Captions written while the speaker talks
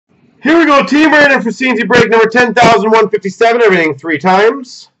Here we go, team random for C&C break number 10,157. Everything 3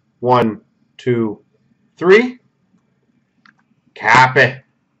 times. 1, 2, 3. Copy.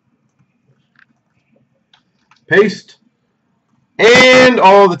 Paste. And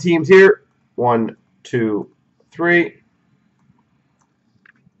all the teams here. 1, 2, 3.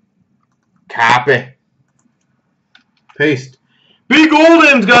 Copy. Paste. B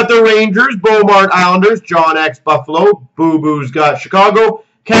Golden's got the Rangers, Beaumont Islanders, John X Buffalo, Boo Boo's got Chicago,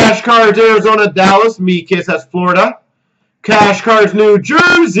 Cash Cards Arizona, Dallas, Meekis has Florida, Cash Cards New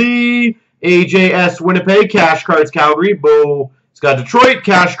Jersey, AJS Winnipeg, Cash Cards Calgary, Bo's got Detroit,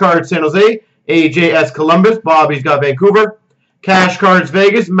 Cash Cards San Jose, AJS Columbus, Bobby's got Vancouver, Cash Cards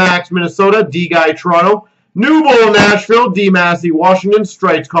Vegas, Max Minnesota, D Guy Toronto, New Bull Nashville, D Massey Washington,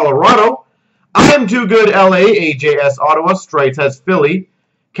 Stripes Colorado, I'm Too Good LA, AJS Ottawa, Stripes has Philly,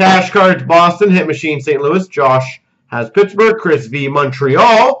 Cash Cards Boston, Hit Machine St. Louis, Josh has Pittsburgh, Chris V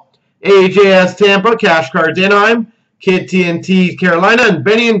Montreal, AJS Tampa, Cash Cards Anaheim, Kid TNT Carolina, and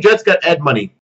Benny and Jets got Ed Money.